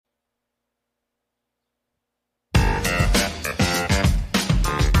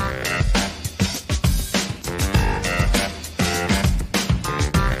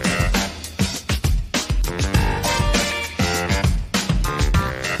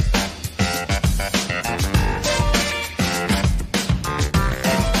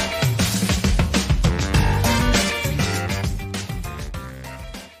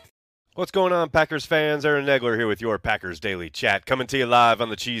What's going on, Packers fans? Aaron Negler here with your Packers Daily Chat, coming to you live on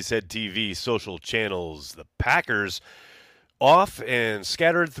the Cheesehead TV social channels. The Packers off and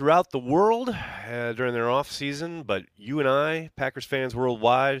scattered throughout the world during their off season, but you and I, Packers fans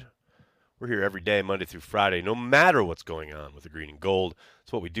worldwide, we're here every day, Monday through Friday, no matter what's going on with the green and gold.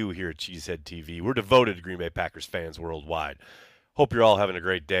 It's what we do here at Cheesehead TV. We're devoted to Green Bay Packers fans worldwide. Hope you're all having a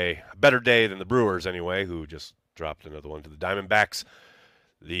great day. A better day than the Brewers, anyway, who just dropped another one to the Diamondbacks.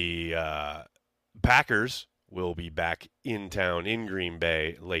 The Packers will be back in town in Green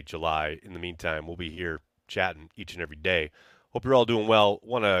Bay late July. In the meantime, we'll be here chatting each and every day. Hope you're all doing well.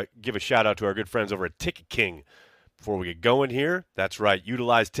 Want to give a shout out to our good friends over at Ticket King before we get going here. That's right.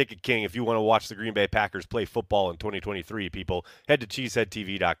 Utilize Ticket King if you want to watch the Green Bay Packers play football in 2023, people. Head to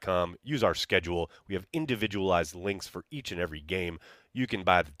cheeseheadtv.com. Use our schedule. We have individualized links for each and every game. You can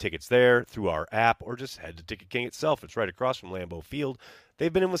buy the tickets there through our app or just head to Ticket King itself. It's right across from Lambeau Field.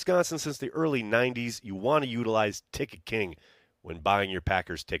 They've been in Wisconsin since the early 90s. You want to utilize Ticket King when buying your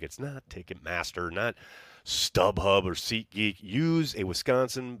Packers tickets, not Ticketmaster, not StubHub or SeatGeek. Use a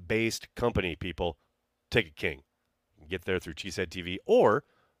Wisconsin-based company, people. Ticket King. You can get there through Cheesehead TV, or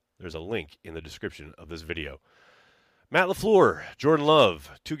there's a link in the description of this video. Matt LaFleur, Jordan Love,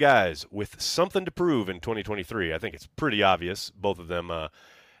 two guys with something to prove in 2023. I think it's pretty obvious. Both of them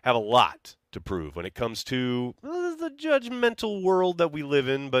have a lot to prove when it comes to the judgmental world that we live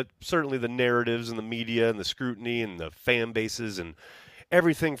in, but certainly the narratives and the media and the scrutiny and the fan bases and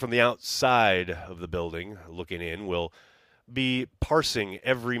everything from the outside of the building looking in will be parsing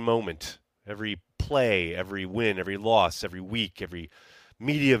every moment, every play, every win, every loss, every week, every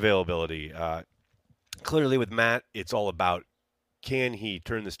media availability. Clearly with Matt, it's all about, can he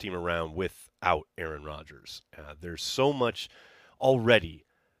turn this team around without Aaron Rodgers? There's so much already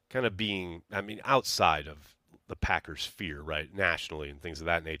kind of being, outside of the Packers' sphere, right, nationally and things of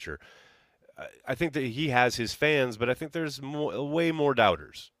that nature. I think that he has his fans, but I think there's way more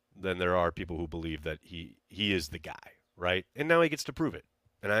doubters than there are people who believe that he is the guy, right? And now he gets to prove it.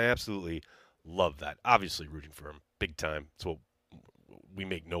 And I absolutely love that. Obviously rooting for him big time. So we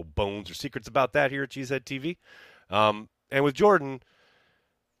make no bones or secrets about that here at Cheesehead TV. And with Jordan,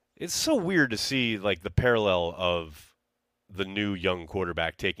 it's so weird to see like the parallel of the new young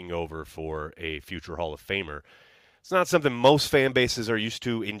quarterback taking over for a future Hall of Famer. It's not something most fan bases are used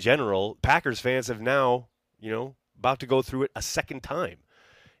to in general. Packers fans have now, about to go through it a second time.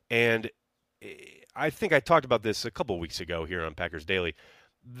 And I think I talked about this a couple weeks ago here on Packers Daily.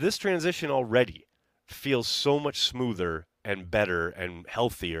 This transition already feels so much smoother and better and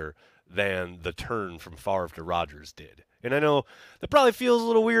healthier than the turn from Favre to Rodgers did. And I know that probably feels a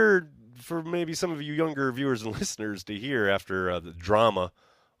little weird for maybe some of you younger viewers and listeners to hear after the drama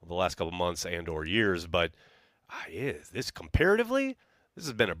of the last couple months and or years, but this comparatively, this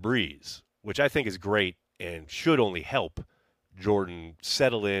has been a breeze, which I think is great and should only help Jordan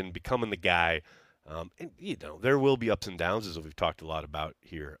settle in, becoming the guy. And there will be ups and downs, as we've talked a lot about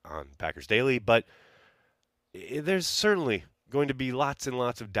here on Packers Daily, but there's certainly going to be lots and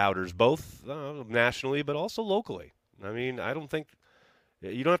lots of doubters, both nationally but also locally. I don't think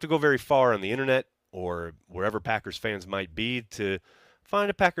you don't have to go very far on the internet or wherever Packers fans might be to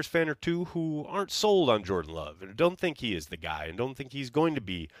find a Packers fan or two who aren't sold on Jordan Love and don't think he is the guy and don't think he's going to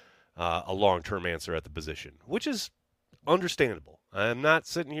be a long-term answer at the position, which is understandable. I'm not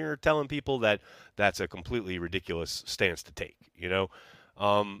sitting here telling people that that's a completely ridiculous stance to take. He's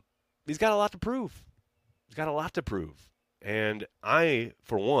got a lot to prove. He's got a lot to prove. And I,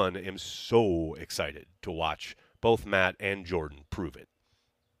 for one, am so excited to watch both Matt and Jordan prove it,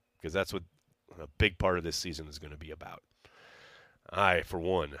 because that's what a big part of this season is going to be about. I, for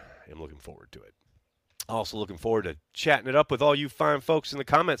one, am looking forward to it. Also looking forward to chatting it up with all you fine folks in the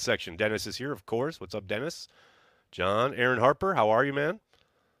comment section. Dennis is here, of course. What's up, Dennis? John, Aaron Harper, how are you, man?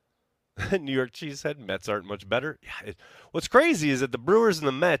 New York Cheesehead, Mets aren't much better. Yeah, what's crazy is that the Brewers and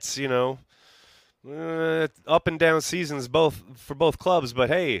the Mets, up and down seasons for both clubs, but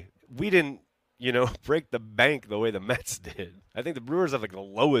hey, we didn't, break the bank the way the Mets did. I think the Brewers have like the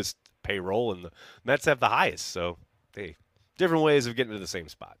lowest payroll and the Mets have the highest. So, hey, different ways of getting to the same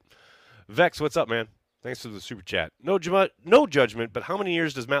spot. Vex, what's up, man? Thanks for the super chat. No judgment, but how many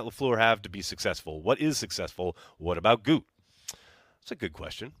years does Matt LaFleur have to be successful? What is successful? What about Goot? That's a good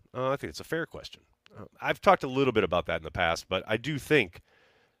question. I think it's a fair question. I've talked a little bit about that in the past, but I do think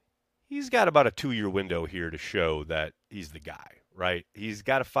he's got about a 2-year window here to show that he's the guy, right? He's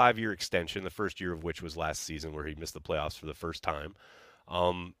got a 5-year extension, the first year of which was last season where he missed the playoffs for the first time.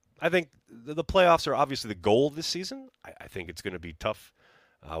 I think the playoffs are obviously the goal this season. I think it's going to be tough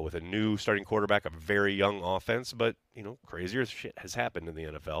with a new starting quarterback, a very young offense, but, crazier shit has happened in the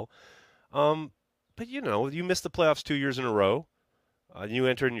NFL. But, you missed the playoffs 2 years in a row. You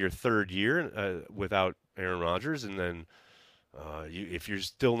enter in your third year without Aaron Rodgers, and then if you're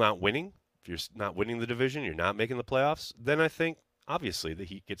still not winning, if you're not winning the division, you're not making the playoffs, then I think, obviously, the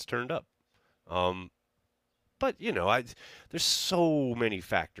heat gets turned up. But, there's so many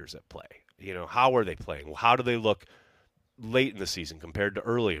factors at play. How are they playing? How do they look late in the season compared to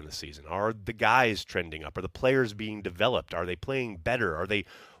early in the season? Are the guys trending up? Are the players being developed? Are they playing better? Are they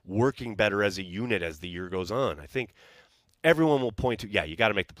working better as a unit as the year goes on? I think everyone will point to, you got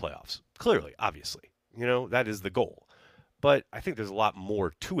to make the playoffs. Clearly, obviously. That is the goal. But I think there's a lot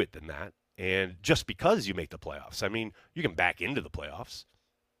more to it than that. And just because you make the playoffs, I mean, you can back into the playoffs.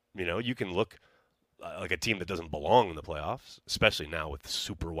 You can look like a team that doesn't belong in the playoffs, especially now with the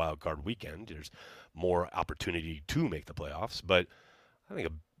Super Wild Card Weekend. There's more opportunity to make the playoffs. But I think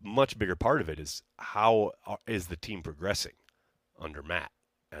a much bigger part of it is how is the team progressing under Matt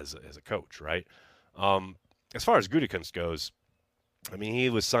as a coach, right? As far as Gutekunst goes, I mean, he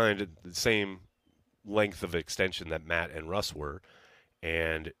was signed at the same length of extension that Matt and Russ were.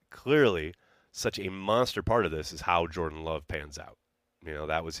 And clearly, such a monster part of this is how Jordan Love pans out.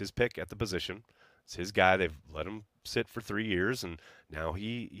 That was his pick at the position. It's his guy. They've let him sit for 3 years, and now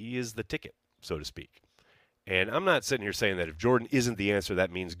he is the ticket, so to speak. And I'm not sitting here saying that if Jordan isn't the answer,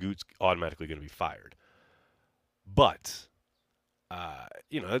 that means Goot's automatically going to be fired. But,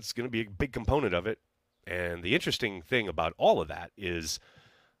 it's going to be a big component of it. And the interesting thing about all of that is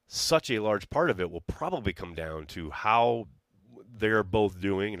such a large part of it will probably come down to how they're both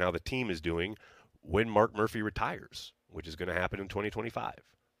doing and how the team is doing when Mark Murphy retires, which is going to happen in 2025.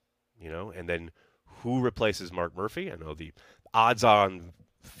 And then who replaces Mark Murphy? I know the odds-on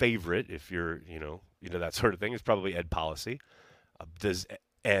favorite, if you're, that sort of thing, is probably Ed Policy. Does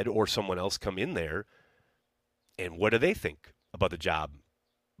Ed or someone else come in there, and what do they think about the job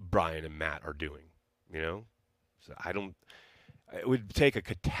Brian and Matt are doing? So it would take a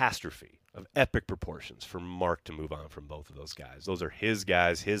catastrophe of epic proportions for Mark to move on from both of those guys. Those are his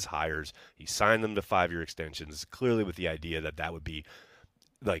guys, his hires. He signed them to 5-year extensions, clearly with the idea that would be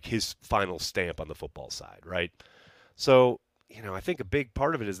like his final stamp on the football side, right? So, I think a big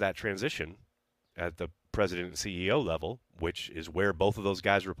part of it is that transition at the president and CEO level, which is where both of those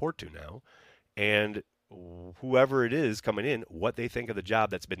guys report to now, and whoever it is coming in, what they think of the job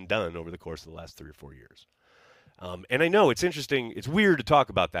that's been done over the course of the last 3 or 4 years. And I know it's interesting. It's weird to talk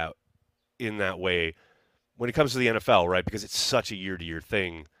about that in that way when it comes to the NFL, right? Because it's such a year-to-year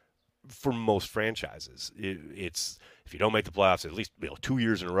thing for most franchises. It's if you don't make the playoffs at least 2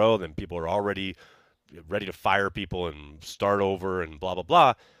 years in a row, then people are already ready to fire people and start over and blah, blah,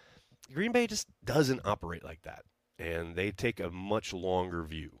 blah. Green Bay just doesn't operate like that, and they take a much longer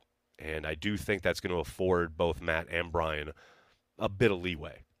view. And I do think that's going to afford both Matt and Brian a bit of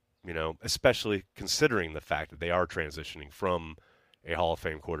leeway, especially considering the fact that they are transitioning from a Hall of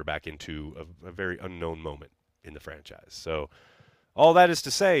Fame quarterback into a very unknown moment in the franchise. So all that is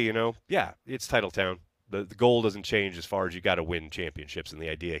to say, it's Titletown. The goal doesn't change as far as you got to win championships. And the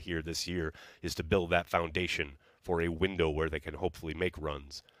idea here this year is to build that foundation for a window where they can hopefully make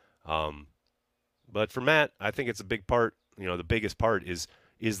runs. But for Matt, I think it's a big part. The biggest part is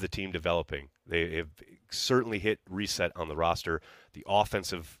the team developing. They have certainly hit reset on the roster. The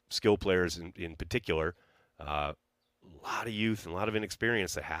offensive skill players in particular, a lot of youth and a lot of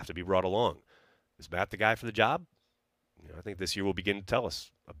inexperience that have to be brought along. Is Matt the guy for the job? I think this year will begin to tell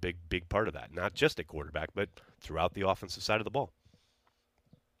us a big part of that. Not just at quarterback, but throughout the offensive side of the ball.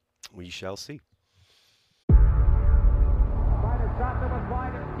 We shall see.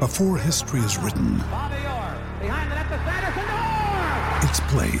 Before history is written, it's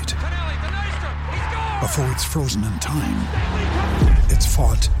played. Before it's frozen in time, it's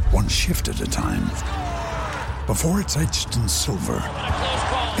fought one shift at a time. Before it's etched in silver,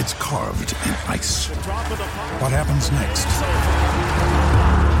 it's carved in ice. What happens next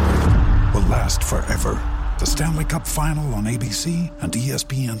will last forever. The Stanley Cup Final on ABC and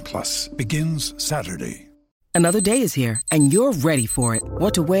ESPN Plus begins Saturday. Another day is here, and you're ready for it.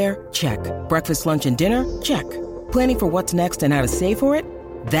 What to wear? Check. Breakfast, lunch, and dinner? Check. Planning for what's next and how to save for it?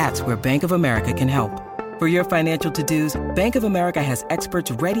 That's where Bank of America can help. For your financial to-dos, Bank of America has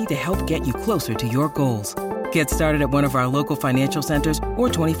experts ready to help get you closer to your goals. Get started at one of our local financial centers or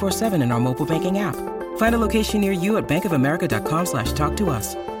 24/7 in our mobile banking app. Find a location near you at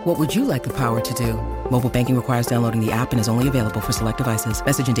bankofamerica.com/talktous. What would you like the power to do? Mobile banking requires downloading the app and is only available for select devices.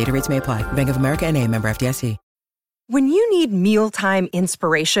 Message and data rates may apply. Bank of America NA, member FDIC. When you need mealtime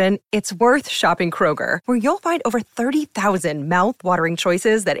inspiration, it's worth shopping Kroger, where you'll find over 30,000 mouth-watering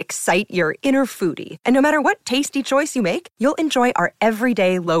choices that excite your inner foodie. And no matter what tasty choice you make, you'll enjoy our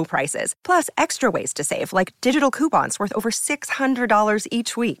everyday low prices, plus extra ways to save, like digital coupons worth over $600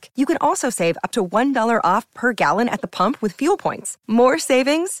 each week. You can also save up to $1 off per gallon at the pump with fuel points. More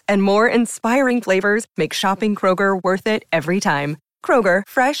savings and more inspiring flavors make shopping Kroger worth it every time. Kroger,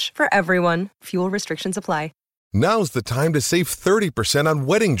 fresh for everyone. Fuel restrictions apply. Now's the time to save 30% on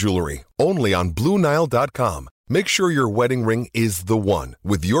wedding jewelry, only on BlueNile.com. Make sure your wedding ring is the one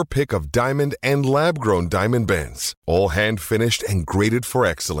with your pick of diamond and lab-grown diamond bands, all hand-finished and graded for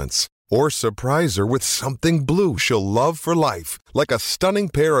excellence. Or surprise her with something blue she'll love for life, like a stunning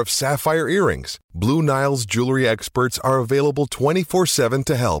pair of sapphire earrings. Blue Nile's jewelry experts are available 24/7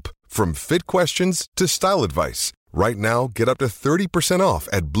 to help, from fit questions to style advice. Right now, get up to 30% off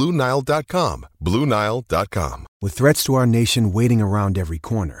at BlueNile.com. BlueNile.com. With threats to our nation waiting around every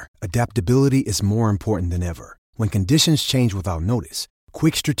corner, adaptability is more important than ever. When conditions change without notice,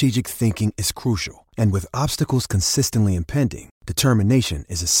 quick strategic thinking is crucial. And with obstacles consistently impending, determination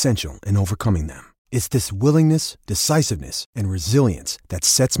is essential in overcoming them. It's this willingness, decisiveness, and resilience that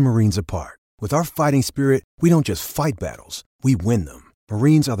sets Marines apart. With our fighting spirit, we don't just fight battles, we win them.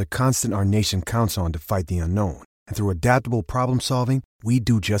 Marines are the constant our nation counts on to fight the unknown. And through adaptable problem solving, we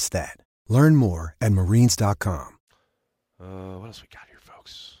do just that. Learn more at Marines.com. What else we got here,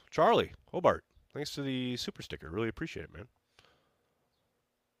 folks? Charlie Hobart, thanks to the super sticker. Really appreciate it, man.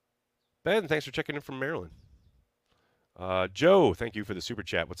 Ben, thanks for checking in from Maryland. Joe, thank you for the super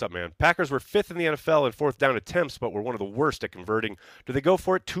chat. What's up, man? Packers were 5th in the NFL in 4th down attempts, but were one of the worst at converting. Do they go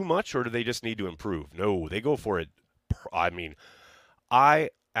for it too much, or do they just need to improve? No, they go for it. I mean,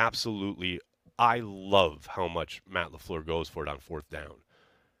 I love how much Matt LaFleur goes for it on 4th down.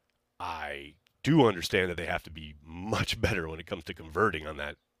 I do understand that they have to be much better when it comes to converting on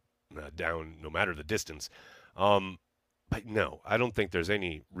that down, no matter the distance. But no, I don't think there's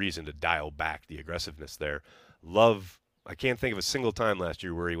any reason to dial back the aggressiveness there. I can't think of a single time last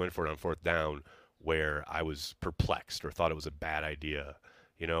year where he went for it on 4th down where I was perplexed or thought it was a bad idea.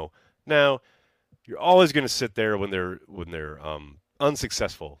 Now you're always going to sit there when they're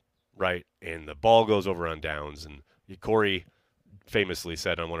unsuccessful. Right, and the ball goes over on downs, and Corey famously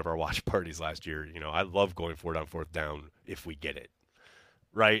said on one of our watch parties last year, I love going for it on 4th down if we get it,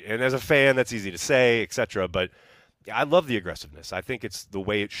 right? And as a fan, that's easy to say, etc. But I love the aggressiveness. I think it's the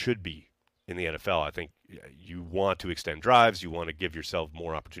way it should be in the NFL. I think you want to extend drives, you want to give yourself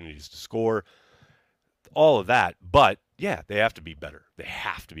more opportunities to score, all of that. But yeah, they have to be better. They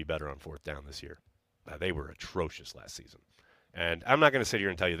have to be better on 4th down this year. They were atrocious last season. And I'm not going to sit here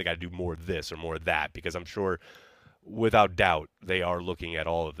and tell you they got to do more of this or more of that, because I'm sure, without doubt, they are looking at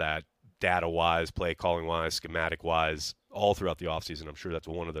all of that data-wise, play-calling-wise, schematic-wise, all throughout the offseason. I'm sure that's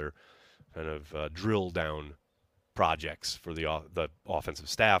one of their kind of drill-down projects for the offensive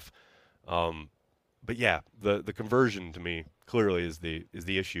staff. But yeah, the conversion to me clearly is the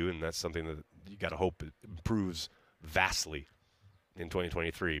issue, and that's something that you got to hope it improves vastly in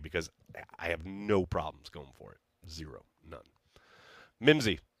 2023, because I have no problems going for it. Zero. None.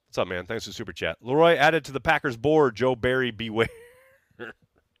 Mimsy, what's up, man? Thanks for the super chat. Leroy added to the Packers board. Joe Barry, beware.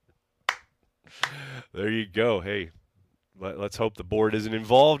 There you go. Hey, let's hope the board isn't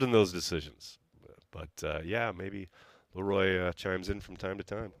involved in those decisions. But, yeah, maybe Leroy chimes in from time to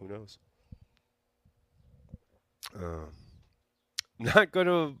time. Who knows? Not going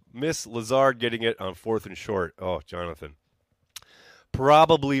to miss Lazard getting it on 4th and short. Oh, Jonathan.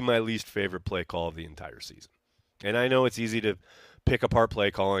 Probably my least favorite play call of the entire season. And I know it's easy to pick apart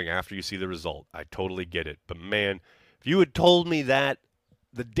play calling after you see the result. I totally get it. But, man, if you had told me that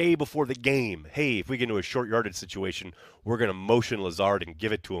the day before the game, hey, if we get into a short yardage situation, we're going to motion Lazard and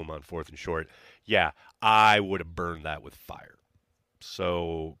give it to him on 4th and short, yeah, I would have burned that with fire.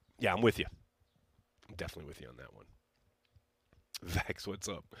 So, yeah, I'm with you. I'm definitely with you on that one. Vax, what's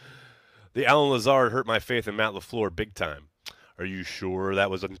up? The Alan Lazard hurt my faith in Matt LaFleur big time. Are you sure that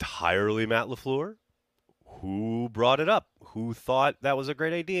was entirely Matt LaFleur? Who brought it up? Who thought that was a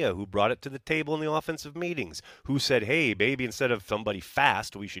great idea? Who brought it to the table in the offensive meetings? Who said, hey, maybe instead of somebody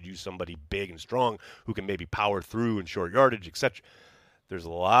fast, we should use somebody big and strong who can maybe power through in short yardage, etc.? There's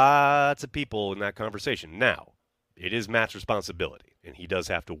lots of people in that conversation. Now, it is Matt's responsibility, and he does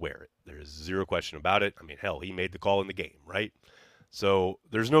have to wear it. There is zero question about it. I mean, hell, he made the call in the game, right? So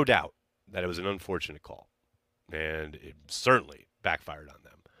there's no doubt that it was an unfortunate call, and it certainly backfired on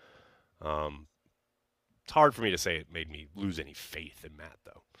them. It's hard for me to say it made me lose any faith in Matt,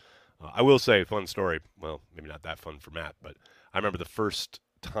 though. I will say a fun story. Well, maybe not that fun for Matt, but I remember the first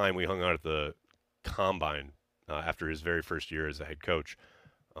time we hung out at the Combine after his very first year as a head coach.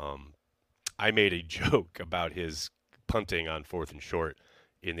 I made a joke about his punting on 4th and short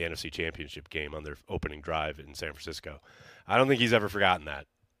in the NFC Championship game on their opening drive in San Francisco. I don't think he's ever forgotten that,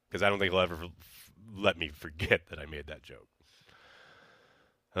 because I don't think he'll ever let me forget that I made that joke.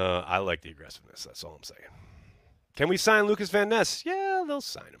 I like the aggressiveness. That's all I'm saying. Can we sign Lucas Van Ness? Yeah, they'll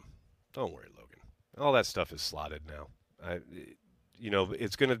sign him. Don't worry, Logan. All that stuff is slotted now.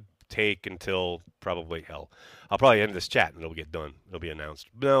 It's going to take until probably hell. I'll probably end this chat and it'll get done. It'll be announced.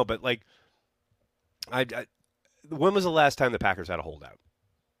 No, but like, when was the last time the Packers had a holdout?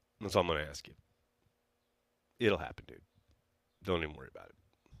 That's all I'm going to ask you. It'll happen, dude. Don't even worry about it.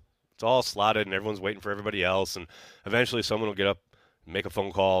 It's all slotted, and everyone's waiting for everybody else, and eventually someone will get up and make a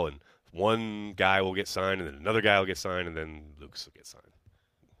phone call, and one guy will get signed, and then another guy will get signed, and then Lucas will get signed.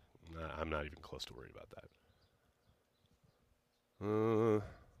 I'm not even close to worried about that.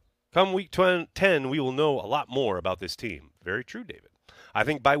 Come week 10, we will know a lot more about this team. Very true, David. I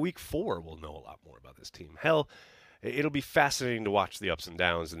think by week 4, we'll know a lot more about this team. Hell, it'll be fascinating to watch the ups and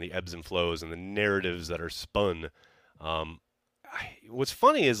downs and the ebbs and flows and the narratives that are spun. What's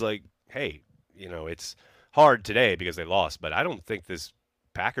funny is, like, hey, it's hard today because they lost, but I don't think this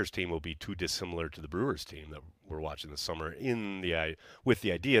Packers team will be too dissimilar to the Brewers team that we're watching this summer with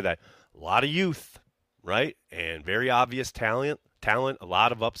the idea that a lot of youth, right, and very obvious talent, a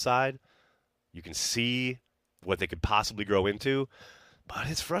lot of upside. You can see what they could possibly grow into, but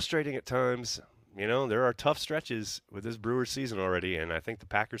it's frustrating at times. There are tough stretches with this Brewers season already, and I think the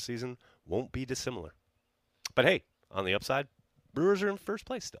Packers season won't be dissimilar. But hey, on the upside, Brewers are in first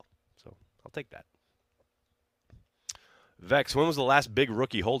place still, so I'll take that. Vex, when was the last big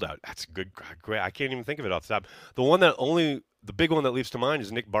rookie holdout? That's good. I can't even think of it off the top. The big one that leaps to mind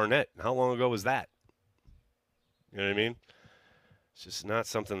is Nick Barnett. How long ago was that? You know what I mean? It's just not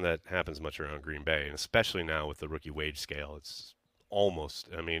something that happens much around Green Bay, and especially now with the rookie wage scale. It's almost,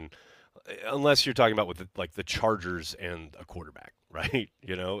 unless you're talking about with the Chargers and a quarterback, right?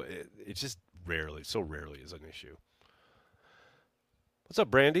 It's just so rarely is an issue. What's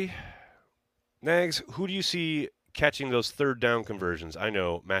up, Brandy? Nags, who do you see catching those third down conversions? I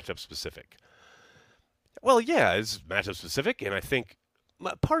know, matchup specific. Well, yeah, it's matchup specific, and I think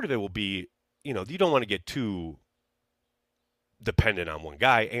part of it will be, you don't want to get too dependent on one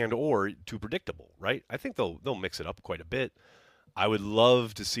guy and or too predictable, right? I think they'll mix it up quite a bit. I would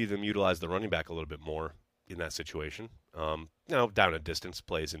love to see them utilize the running back a little bit more in that situation. Down at distance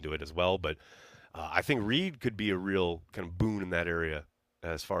plays into it as well, but I think Reed could be a real kind of boon in that area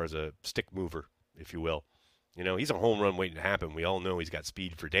as far as a stick mover, if you will. He's a home run waiting to happen. We all know he's got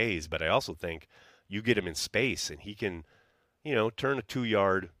speed for days, but I also think you get him in space and he can, turn a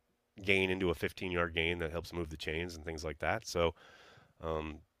 2-yard gain into a 15-yard gain that helps move the chains and things like that. So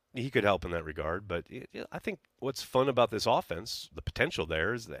he could help in that regard. But I think what's fun about this offense, the potential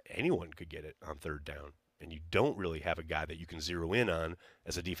there, is that anyone could get it on third down. And you don't really have a guy that you can zero in on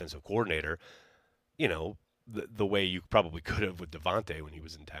as a defensive coordinator, the way you probably could have with Devontae when he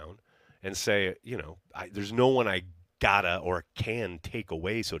was in town, and say, there's no one I gotta or can take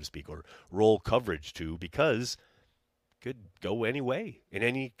away, so to speak, or roll coverage to, because could go any way in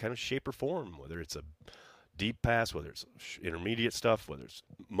any kind of shape or form, whether it's a deep pass, whether it's intermediate stuff, whether it's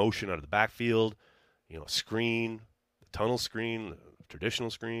motion out of the backfield, screen, the tunnel screen, the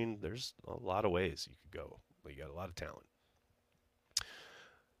traditional screen. There's a lot of ways you could go. You got a lot of talent.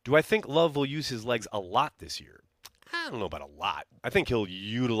 Do I think Love will use his legs a lot this year? I don't know about a lot. I think he'll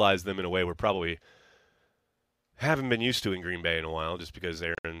utilize them in a way we're probably haven't been used to in Green Bay in a while, just because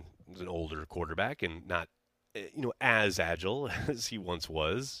Aaron is an older quarterback and not as agile as he once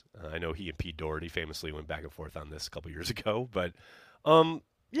was. I know he and Pete Doherty famously went back and forth on this a couple years ago, but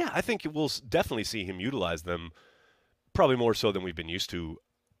I think we'll definitely see him utilize them probably more so than we've been used to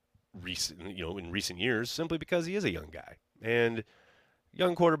in recent years, simply because he is a young guy. And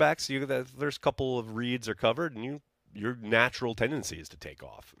young quarterbacks, there's a couple of reads are covered, and your natural tendency is to take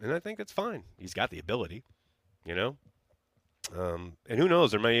off. And I think that's fine. He's got the ability, And who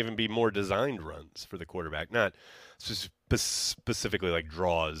knows, there may even be more designed runs for the quarterback, not specifically like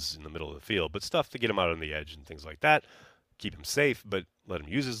draws in the middle of the field, but stuff to get him out on the edge and things like that. Keep him safe, but let him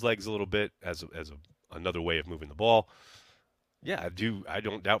use his legs a little bit as another way of moving the ball. Yeah, I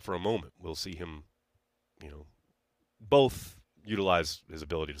don't doubt for a moment we'll see him, both utilize his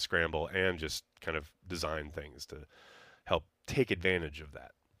ability to scramble and just kind of design things to help take advantage of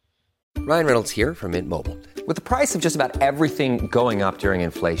that. Ryan Reynolds here from Mint Mobile. With the price of just about everything going up during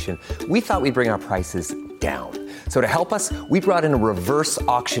inflation, we thought we'd bring our prices down. So to help us, we brought in a reverse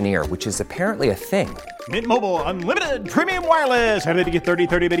auctioneer, which is apparently a thing. Mint Mobile Unlimited Premium Wireless. How to get 30,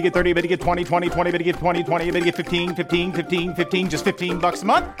 30, bit to get 30, bit to get 20, 20, 20, bit to get 20, 20, bit to get 15, 15, 15, 15, just $15 a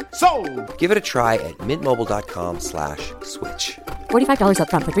month? Sold! Give it a try at mintmobile.com/switch. $45 up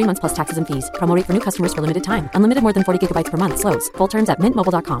front for 3 months plus taxes and fees. Promo rate for new customers for limited time. Unlimited more than 40 gigabytes per month. Slows full terms at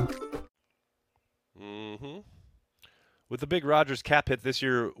mintmobile.com. With the big Rodgers cap hit this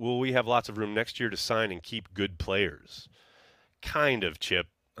year, will we have lots of room next year to sign and keep good players? Kind of, Chip.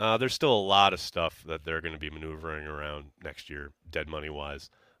 There's still a lot of stuff that they're going to be maneuvering around next year, dead money-wise.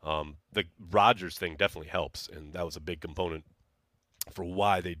 The Rodgers thing definitely helps, and that was a big component for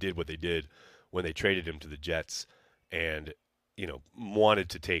why they did what they did when they traded him to the Jets and, wanted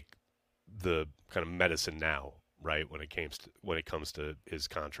to take the kind of medicine now, right, when it comes to his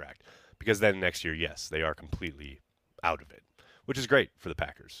contract. Because then next year, yes, they are completely out of it, which is great for the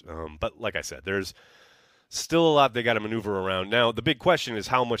Packers. But like I said, there's still a lot they got to maneuver around. Now, the big question is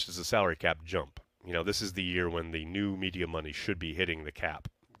how much does the salary cap jump? This is the year when the new media money should be hitting the cap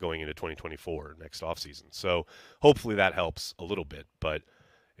going into 2024, next offseason. So hopefully that helps a little bit, but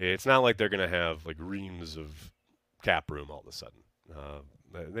it's not like they're going to have like reams of cap room all of a sudden.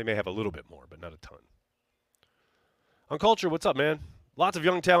 They may have a little bit more, but not a ton. On Culture, what's up, man? Lots of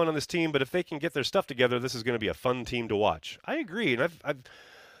young talent on this team, but if they can get their stuff together, this is going to be a fun team to watch. I agree, and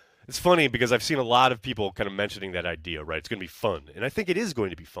it's funny because I've seen a lot of people kind of mentioning that idea, right? It's going to be fun, and I think it is going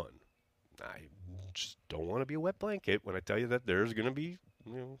to be fun. I just don't want to be a wet blanket when I tell you that there's going to be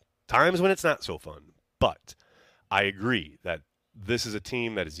times when it's not so fun. But I agree that this is a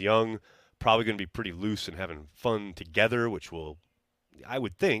team that is young, probably going to be pretty loose and having fun together, which will, I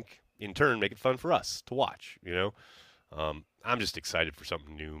would think, in turn, make it fun for us to watch, I'm just excited for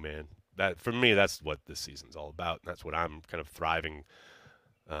something new, man. That for me, that's what this season's all about. And that's what I'm kind of thriving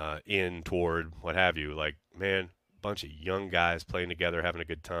in toward, what have you. Like, man, bunch of young guys playing together, having a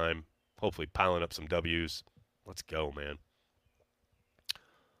good time, hopefully piling up some W's. Let's go, man.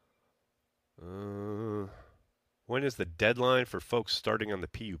 When is the deadline for folks starting on the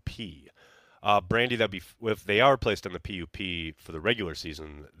PUP? Brandy, that'd be if they are placed on the PUP for the regular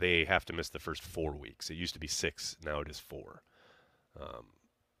season, they have to miss the first 4 weeks. It used to be 6, now it is 4.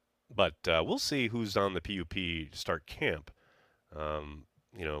 But we'll see who's on the PUP to start camp.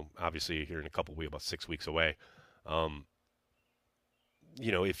 Obviously here in a couple weeks, about 6 weeks away.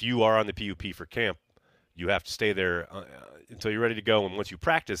 If you are on the PUP for camp, you have to stay there until you're ready to go. And once you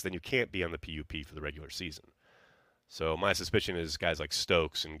practice, then you can't be on the PUP for the regular season. So my suspicion is guys like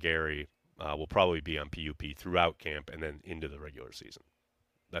Stokes and Gary will probably be on PUP throughout camp and then into the regular season.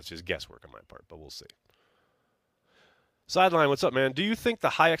 That's just guesswork on my part, but we'll see. Sideline, what's up, man? Do you think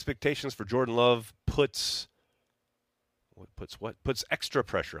the high expectations for Jordan Love puts extra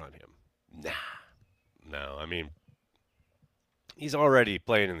pressure on him? Nah. No, I mean, he's already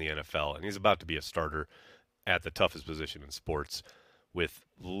playing in the NFL, and he's about to be a starter at the toughest position in sports with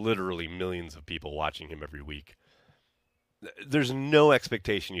literally millions of people watching him every week. There's no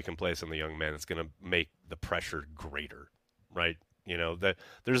expectation you can place on the young man that's going to make the pressure greater, right?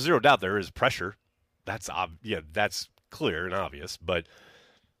 There's zero doubt there is pressure. That's clear and obvious, but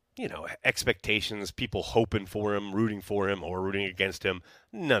expectations, people hoping for him, rooting for him, or rooting against him,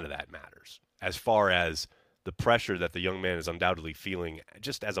 none of that matters. As far as the pressure that the young man is undoubtedly feeling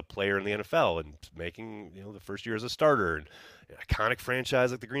just as a player in the NFL and making, the first year as a starter and an iconic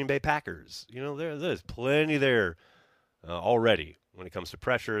franchise like the Green Bay Packers, there's plenty there already when it comes to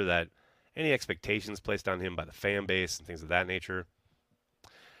pressure, that any expectations placed on him by the fan base and things of that nature.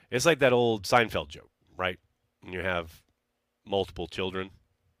 It's like that old Seinfeld joke, right? When you have multiple children.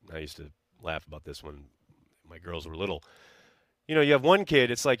 I used to laugh about this when my girls were little. You have one kid,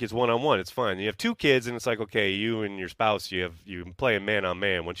 it's like it's one-on-one, it's fine. You have 2 kids, and it's like, okay, you and your spouse, you play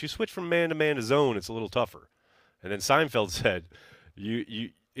man-on-man. Once you switch from man-to-man to zone, it's a little tougher. And then Seinfeld said,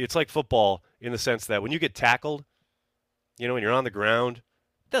 it's like football in the sense that when you get tackled, when you're on the ground,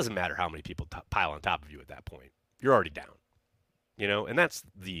 it doesn't matter how many people pile on top of you at that point. You're already down. And that's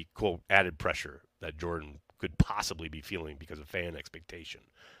the, quote, added pressure that Jordan could possibly be feeling because of fan expectation.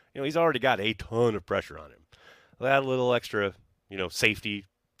 He's already got a ton of pressure on him. That little extra, safety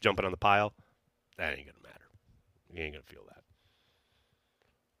jumping on the pile, that ain't going to matter. You ain't going to feel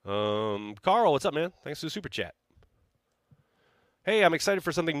that. Carl, what's up, man? Thanks for the super chat. Hey, I'm excited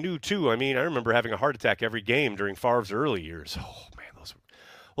for something new, too. I mean, I remember having a heart attack every game during Favre's early years. Oh, man,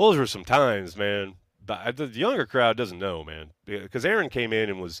 those were some times, man. The younger crowd doesn't know, man. Because Aaron came in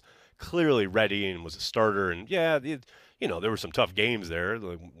and was clearly ready and was a starter. And, yeah, there were some tough games there.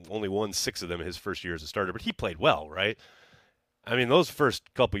 Only won 6 of them his first year as a starter. But he played well, right? I mean, those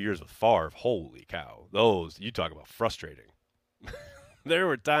first couple years with Favre, holy cow. Those, you talk about frustrating. There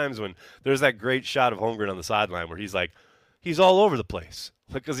were times when there's that great shot of Holmgren on the sideline where he's all over the place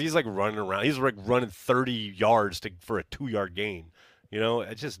because he's like running around. He's like running 30 yards for a 2-yard gain. You know,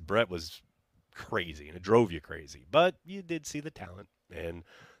 it just, Brett was crazy and it drove you crazy. But you did see the talent. And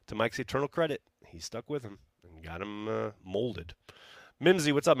to Mike's eternal credit, he stuck with him and got him molded.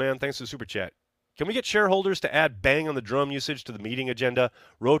 Mimsy, what's up, man? Thanks for the super chat. Can we get shareholders to add bang on the drum usage to the meeting agenda?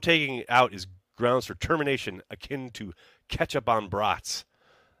 Rotating it out is grounds for termination akin to ketchup on brats.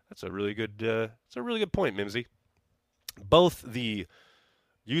 That's a really good point, Mimsy. Both the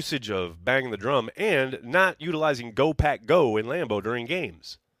usage of banging the drum and not utilizing Go Pack Go in Lambeau during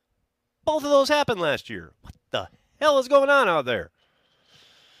games. Both of those happened last year. What the hell is going on out there?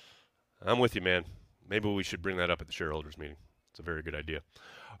 I'm with you, man. Maybe we should bring that up at the shareholders meeting. It's a very good idea.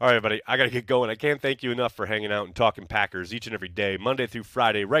 All right, everybody, I got to get going. I can't thank you enough for hanging out and talking Packers each and every day, Monday through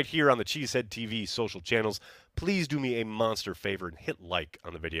Friday, right here on the Cheesehead TV social channels. Please do me a monster favor and hit like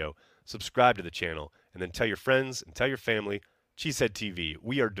on the video, subscribe to the channel, and then tell your friends and tell your family. Cheesehead TV,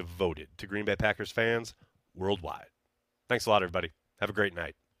 we are devoted to Green Bay Packers fans worldwide. Thanks a lot, everybody. Have a great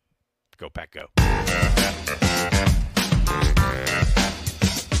night. Go Pack Go.